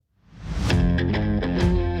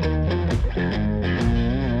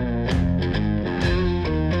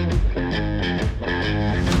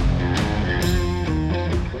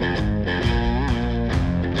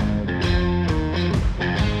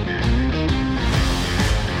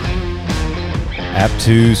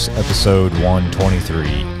Aptus, episode 123,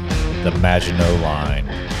 the Maginot line.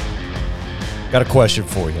 Got a question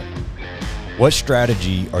for you. What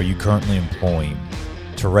strategy are you currently employing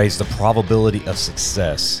to raise the probability of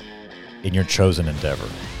success in your chosen endeavor?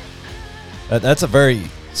 That's a very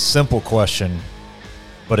simple question,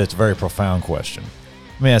 but it's a very profound question.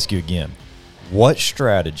 Let me ask you again. What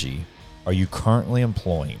strategy are you currently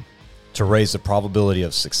employing to raise the probability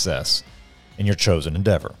of success in your chosen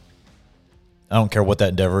endeavor? I don't care what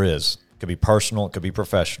that endeavor is. It could be personal, it could be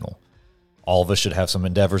professional. All of us should have some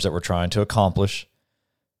endeavors that we're trying to accomplish.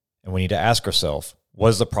 And we need to ask ourselves, what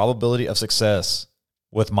is the probability of success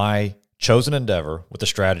with my chosen endeavor with the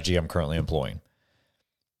strategy I'm currently employing?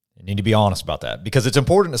 You need to be honest about that because it's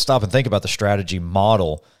important to stop and think about the strategy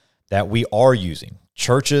model that we are using.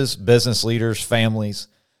 Churches, business leaders, families,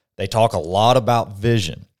 they talk a lot about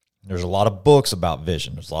vision. There's a lot of books about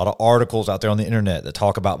vision. There's a lot of articles out there on the internet that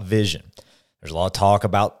talk about vision. There's a lot of talk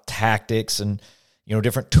about tactics and,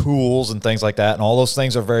 different tools and things like that. And all those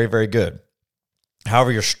things are very, very good.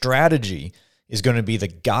 However, your strategy is going to be the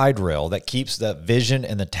guide rail that keeps that vision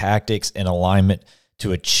and the tactics in alignment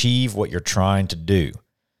to achieve what you're trying to do.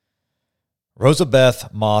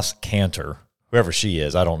 Rosabeth Moss Cantor, whoever she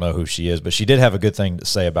is, I don't know who she is, but she did have a good thing to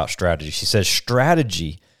say about strategy. She says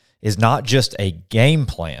strategy is not just a game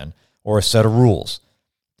plan or a set of rules.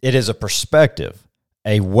 It is a perspective,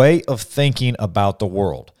 a way of thinking about the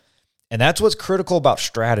world. And that's what's critical about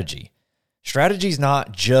strategy. Strategy is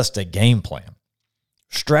not just a game plan.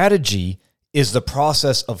 Strategy is the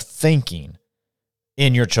process of thinking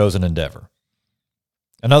in your chosen endeavor.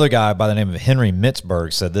 Another guy by the name of Henry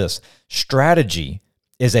Mitzberg said this: strategy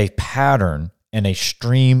is a pattern and a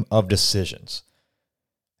stream of decisions.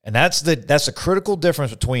 And that's the critical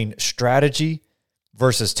difference between strategy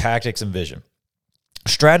versus tactics and vision.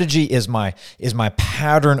 Strategy is my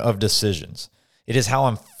pattern of decisions. It is how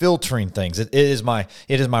I'm filtering things. It is my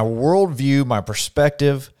worldview, my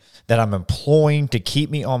perspective that I'm employing to keep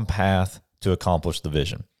me on path to accomplish the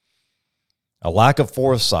vision. A lack of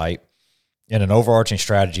foresight in an overarching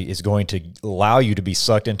strategy is going to allow you to be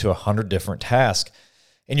sucked into 100 different tasks,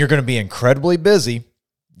 and you're going to be incredibly busy,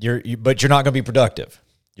 but you're not going to be productive.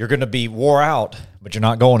 You're going to be wore out, but you're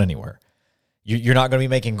not going anywhere. You're not going to be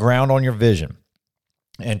making ground on your vision.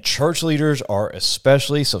 And church leaders are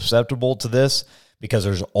especially susceptible to this because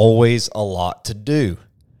there's always a lot to do.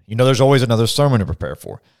 There's always another sermon to prepare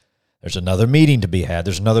for. There's another meeting to be had.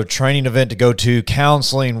 There's another training event to go to,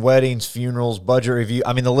 counseling, weddings, funerals, budget review.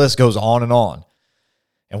 The list goes on and on.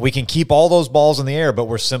 And we can keep all those balls in the air, but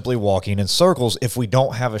we're simply walking in circles if we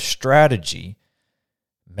don't have a strategy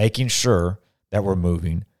making sure that we're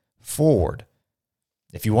moving forward.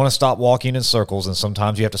 If you want to stop walking in circles, then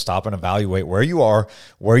sometimes you have to stop and evaluate where you are,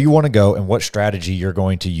 where you want to go, and what strategy you're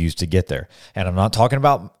going to use to get there. And I'm not talking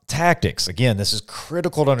about tactics. Again, this is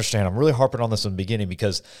critical to understand. I'm really harping on this in the beginning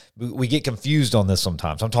because we get confused on this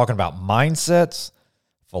sometimes. I'm talking about mindsets,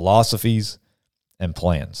 philosophies, and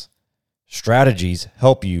plans. Strategies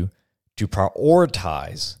help you to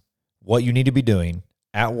prioritize what you need to be doing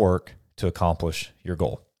at work to accomplish your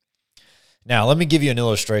goal. Now, let me give you an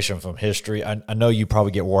illustration from history. I know you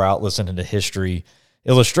probably get wore out listening to history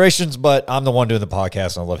illustrations, but I'm the one doing the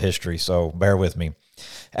podcast and I love history, so bear with me.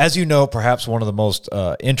 As you know, perhaps one of the most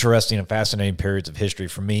interesting and fascinating periods of history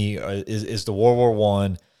for me is the World War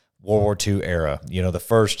I, World War II era. The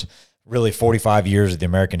first really 45 years of the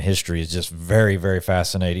American history is just very, very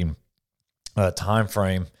fascinating time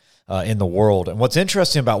frame in the world. And what's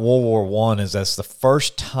interesting about World War I is that's the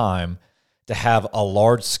first time to have a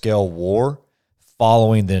large-scale war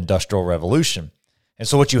following the Industrial Revolution. And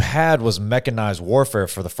so what you had was mechanized warfare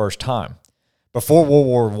for the first time. Before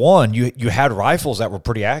World War I, you had rifles that were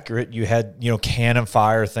pretty accurate. You had, cannon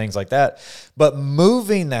fire, things like that. But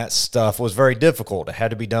moving that stuff was very difficult. It had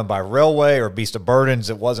to be done by railway or beast of burdens.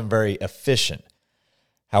 It wasn't very efficient.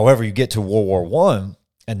 However, you get to World War I,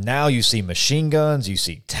 and now you see machine guns, you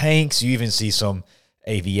see tanks, you even see some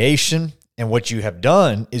aviation. And what you have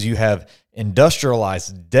done is you have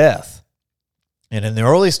industrialized death. And in the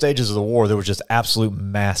early stages of the war, there was just absolute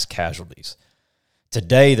mass casualties.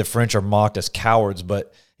 Today, the French are mocked as cowards,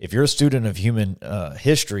 but if you're a student of human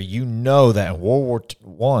history, you know that in World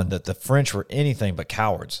War I, that the French were anything but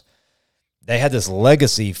cowards. They had this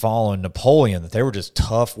legacy following Napoleon, that they were just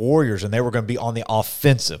tough warriors, and they were going to be on the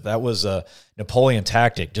offensive. That was a Napoleon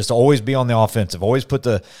tactic, just to always be on the offensive, always put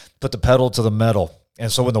the pedal to the metal. And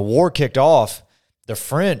so when the war kicked off, the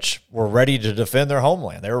French were ready to defend their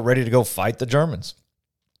homeland. They were ready to go fight the Germans.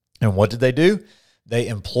 And what did they do? They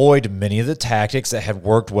employed many of the tactics that had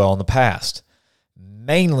worked well in the past.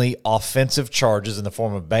 mainly offensive charges in the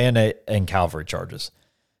form of bayonet and cavalry charges.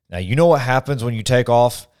 Now, you know what happens when you take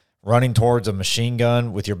off running towards a machine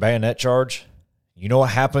gun with your bayonet charge? You know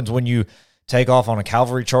what happens when you take off on a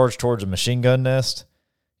cavalry charge towards a machine gun nest?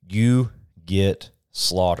 You get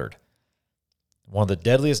slaughtered. One of the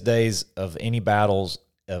deadliest days of any battles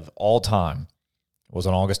of all time was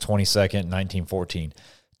on August 22nd, 1914.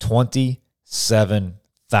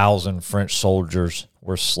 27,000 French soldiers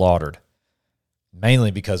were slaughtered,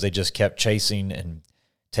 mainly because they just kept chasing and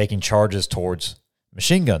taking charges towards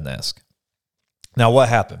machine gun nests. Now, what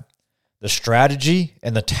happened? The strategy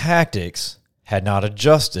and the tactics had not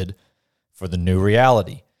adjusted for the new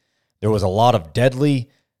reality. There was a lot of deadly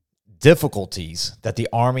difficulties that the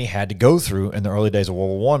Army had to go through in the early days of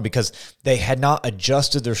World War I because they had not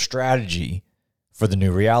adjusted their strategy for the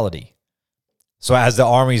new reality. So as the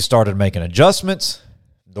armies started making adjustments,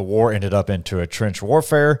 the war ended up into a trench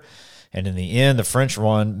warfare. And in the end, the French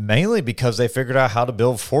won mainly because they figured out how to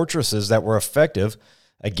build fortresses that were effective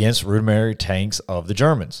against rudimentary tanks of the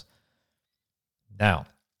Germans. Now,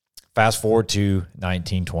 fast forward to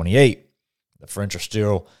 1928. The French are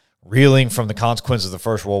still reeling from the consequences of the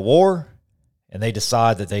First World War, and they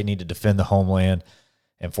decide that they need to defend the homeland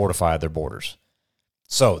and fortify their borders.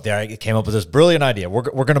 So they came up with this brilliant idea. We're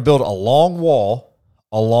going to build a long wall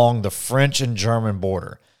along the French and German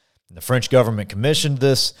border. And the French government commissioned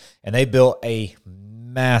this, and they built a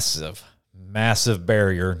massive, massive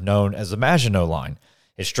barrier known as the Maginot Line.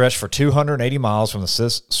 It stretched for 280 miles from the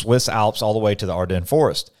Swiss Alps all the way to the Ardennes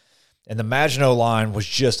Forest. And the Maginot Line was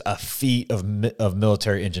just a feat of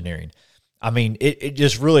military engineering. I mean, it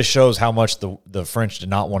just really shows how much the French did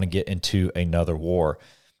not want to get into another war.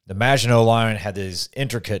 The Maginot Line had this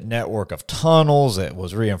intricate network of tunnels. It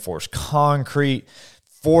was reinforced concrete,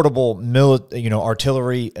 fordable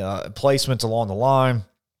artillery placements along the line.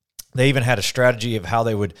 They even had a strategy of how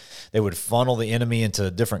they would funnel the enemy into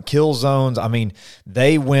different kill zones. I mean,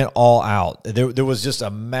 they went all out. There was just a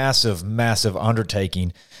massive, massive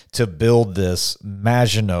undertaking to build this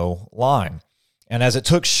Maginot Line. And as it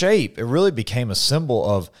took shape, it really became a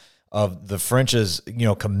symbol of the French's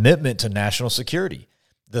commitment to national security.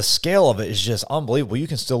 The scale of it is just unbelievable. You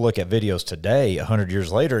can still look at videos today, 100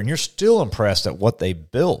 years later, and you're still impressed at what they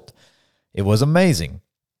built. It was amazing.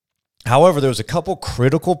 However, there was a couple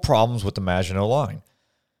critical problems with the Maginot Line,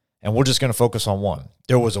 and we're just going to focus on one.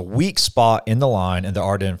 There was a weak spot in the line in the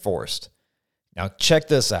Ardennes Forest. Now, check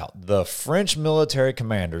this out. The French military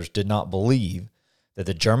commanders did not believe that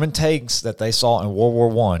the German tanks that they saw in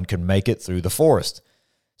World War I could make it through the forest.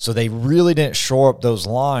 So they really didn't shore up those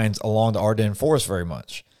lines along the Ardennes Forest very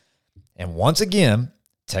much. And once again,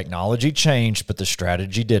 technology changed, but the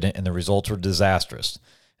strategy didn't, and the results were disastrous.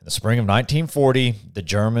 In the spring of 1940, the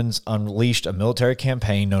Germans unleashed a military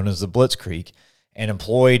campaign known as the Blitzkrieg and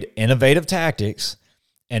employed innovative tactics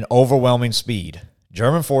and overwhelming speed.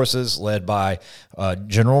 German forces, led by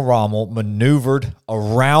General Rommel, maneuvered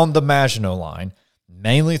around the Maginot Line,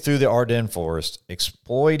 mainly through the Ardennes Forest,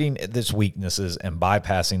 exploiting its weaknesses and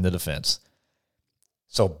bypassing the defense.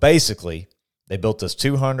 So basically, they built this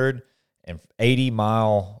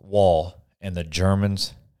 280-mile wall, and the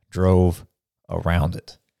Germans drove around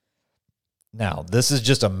it. Now, this is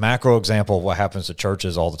just a macro example of what happens to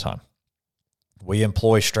churches all the time. We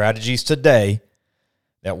employ strategies today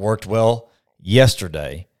that worked well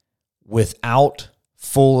yesterday without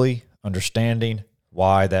fully understanding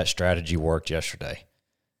why that strategy worked yesterday.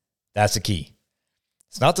 That's the key.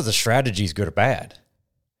 It's not that the strategy is good or bad.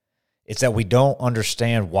 It's that we don't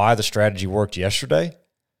understand why the strategy worked yesterday.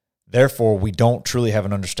 Therefore, we don't truly have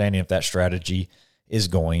an understanding if that strategy is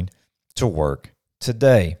going to work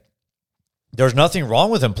today. There's nothing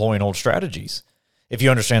wrong with employing old strategies if you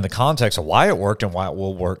understand the context of why it worked and why it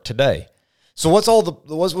will work today. So what's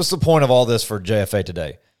the point of all this for JFA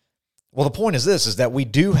today? Well, the point is this, is that we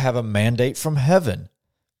do have a mandate from heaven.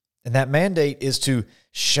 And that mandate is to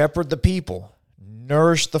shepherd the people,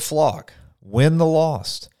 nourish the flock, win the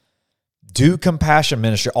lost, do compassion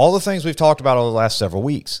ministry, all the things we've talked about over the last several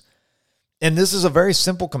weeks. And this is a very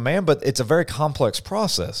simple command, but it's a very complex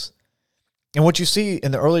process. And what you see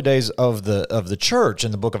in the early days of the church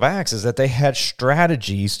in the book of Acts is that they had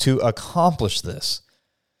strategies to accomplish this.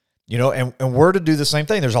 And we're to do the same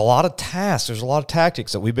thing. There's a lot of tasks. There's a lot of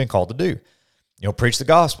tactics that we've been called to do. Preach the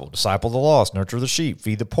gospel, disciple the lost, nurture the sheep,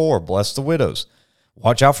 feed the poor, bless the widows,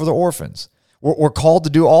 watch out for the orphans. We're called to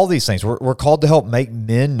do all these things. We're called to help make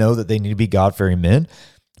men know that they need to be God-fearing men.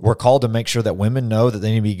 We're called to make sure that women know that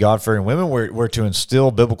they need to be God-fearing women. We're to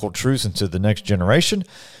instill biblical truths into the next generation.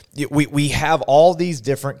 We have all these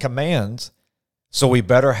different commands, so we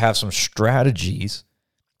better have some strategies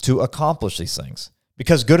to accomplish these things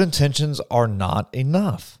because good intentions are not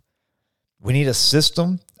enough. We need a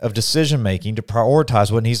system of decision-making to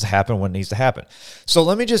prioritize what needs to happen when it needs to happen. So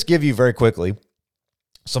let me just give you very quickly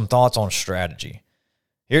some thoughts on strategy.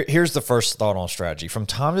 Here's the first thought on strategy. From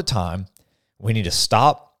time to time, we need to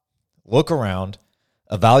stop, look around,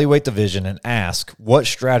 evaluate the vision, and ask, what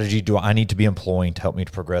strategy do I need to be employing to help me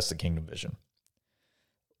to progress the kingdom vision?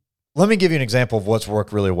 Let me give you an example of what's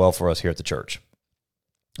worked really well for us here at the church.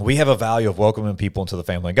 We have a value of welcoming people into the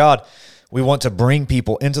family of God. We want to bring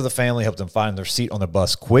people into the family, help them find their seat on the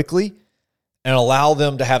bus quickly, and allow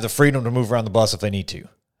them to have the freedom to move around the bus if they need to.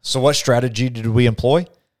 So what strategy did we employ?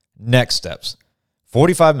 Next steps.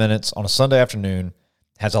 45 minutes on a Sunday afternoon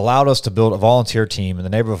has allowed us to build a volunteer team in the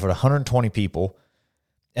neighborhood of 120 people,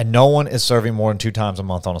 and no one is serving more than 2 times a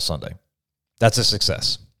month on a Sunday. That's a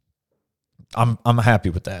success. I'm happy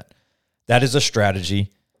with that. That is a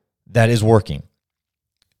strategy that is working.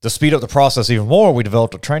 To speed up the process even more, we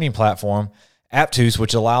developed a training platform, Aptus,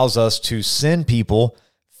 which allows us to send people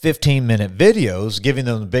 15-minute videos, giving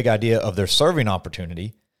them the big idea of their serving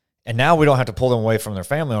opportunity. And now we don't have to pull them away from their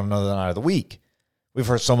family on another night of the week. We've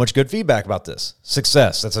heard so much good feedback about this.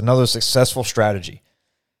 Success. That's another successful strategy.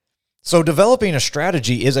 So developing a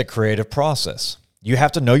strategy is a creative process. You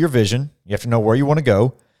have to know your vision. You have to know where you want to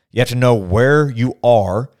go. You have to know where you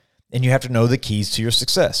are, and you have to know the keys to your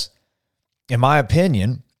success. In my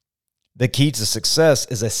opinion, the key to success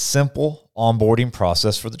is a simple onboarding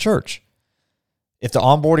process for the church. If the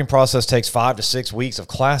onboarding process takes 5 to 6 weeks of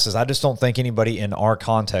classes, I just don't think anybody in our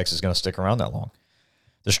context is going to stick around that long.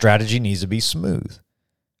 The strategy needs to be smooth.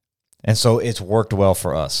 And so it's worked well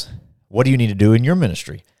for us. What do you need to do in your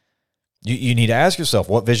ministry? You need to ask yourself,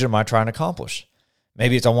 what vision am I trying to accomplish?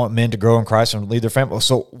 Maybe it's I want men to grow in Christ and lead their family.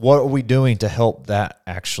 So what are we doing to help that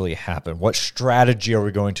actually happen? What strategy are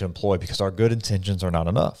we going to employ? Because our good intentions are not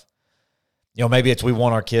enough. Maybe it's we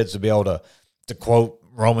want our kids to be able to quote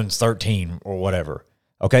Romans 13 or whatever.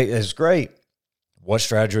 Okay, it's great. What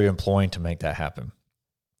strategy are you employing to make that happen?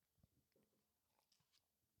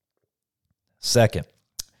 Second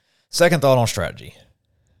thought on strategy.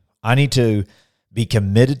 I need to be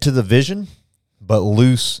committed to the vision, but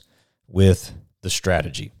loose with the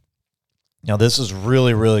strategy. Now, this is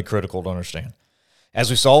really, really critical to understand. As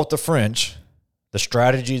we saw with the French, the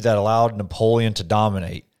strategy that allowed Napoleon to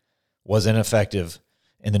dominate was ineffective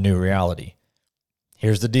in the new reality.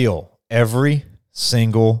 Here's the deal. Every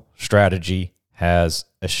single strategy has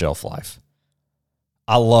a shelf life.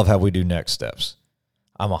 I love how we do next steps.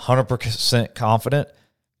 I'm 100% confident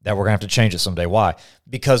that we're going to have to change it someday. Why?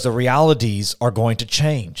 Because the realities are going to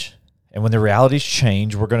change. And when the realities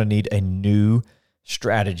change, we're going to need a new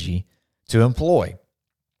strategy to employ.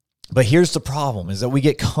 But here's the problem, is that we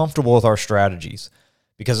get comfortable with our strategies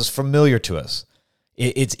because it's familiar to us.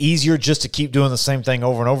 It's easier just to keep doing the same thing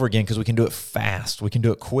over and over again because we can do it fast. We can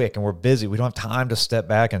do it quick, and we're busy. We don't have time to step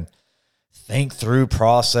back and think through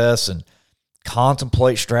process and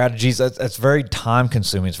contemplate strategies. That's very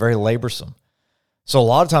time-consuming. It's very laborsome. So a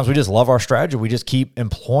lot of times we just love our strategy. We just keep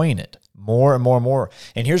employing it more and more and more.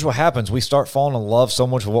 And here's what happens. We start falling in love so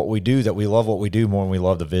much with what we do that we love what we do more than we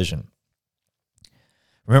love the vision.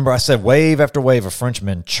 Remember, I said wave after wave of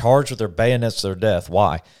Frenchmen charged with their bayonets to their death.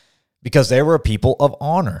 Why? Because they were a people of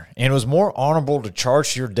honor. And it was more honorable to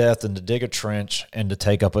charge to your death than to dig a trench and to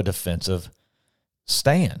take up a defensive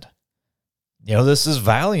stand. This is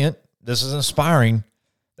valiant. This is inspiring.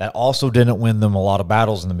 That also didn't win them a lot of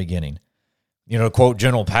battles in the beginning. To quote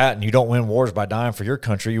General Patton, you don't win wars by dying for your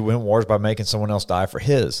country. You win wars by making someone else die for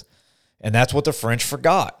his. And that's what the French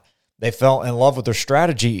forgot. They fell in love with their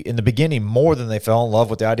strategy in the beginning more than they fell in love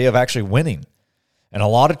with the idea of actually winning. And a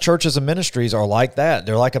lot of churches and ministries are like that.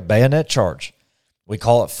 They're like a bayonet charge. We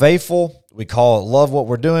call it faithful. We call it love what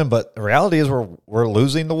we're doing. But the reality is we're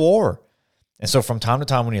losing the war. And so from time to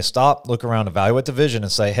time, we need to stop, look around, evaluate the vision,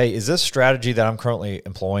 and say, hey, is this strategy that I'm currently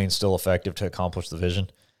employing still effective to accomplish the vision?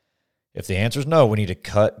 If the answer is no, we need to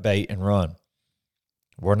cut bait and run.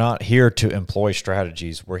 We're not here to employ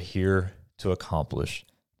strategies. We're here to accomplish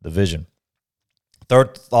the vision.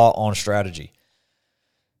 Third thought on strategy.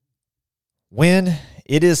 When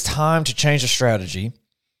it is time to change a strategy,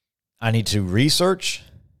 I need to research,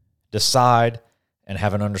 decide, and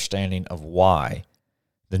have an understanding of why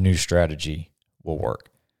the new strategy will work.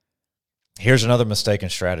 Here's another mistaken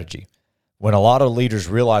strategy. When a lot of leaders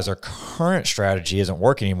realize their current strategy isn't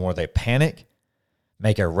working anymore, they panic,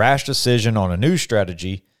 make a rash decision on a new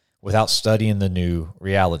strategy without studying the new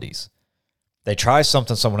realities. They try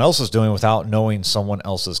something someone else is doing without knowing someone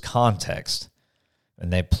else's context,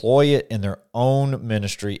 and they employ it in their own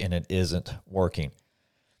ministry, and it isn't working.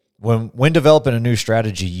 When developing a new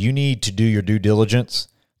strategy, you need to do your due diligence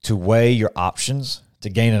to weigh your options, to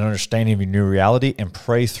gain an understanding of your new reality, and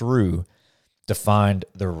pray through to find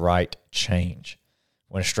the right change.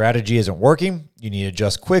 When a strategy isn't working, you need to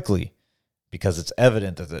adjust quickly because it's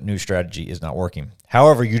evident that the new strategy is not working.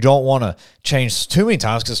 However, you don't want to change too many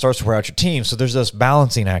times because it starts to wear out your team. So there's this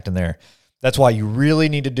balancing act in there. That's why you really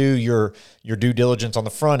need to do your due diligence on the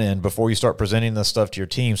front end before you start presenting this stuff to your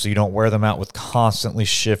team so you don't wear them out with constantly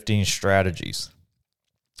shifting strategies.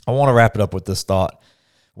 I want to wrap it up with this thought.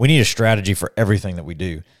 We need a strategy for everything that we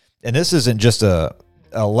do. And this isn't just a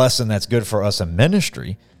lesson that's good for us in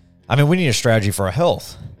ministry. I mean, we need a strategy for our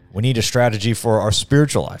health. We need a strategy for our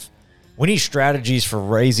spiritual life. We need strategies for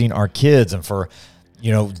raising our kids and for,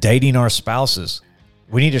 dating our spouses.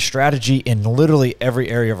 We need a strategy in literally every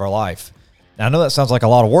area of our life. Now, I know that sounds like a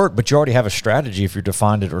lot of work, but you already have a strategy if you're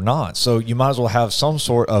defined it or not. So you might as well have some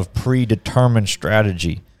sort of predetermined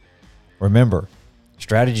strategy. Remember,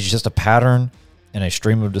 strategy is just a pattern and a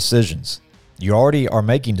stream of decisions. You already are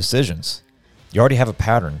making decisions. You already have a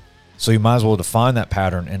pattern. So you might as well define that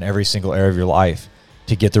pattern in every single area of your life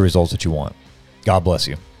to get the results that you want. God bless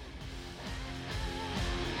you.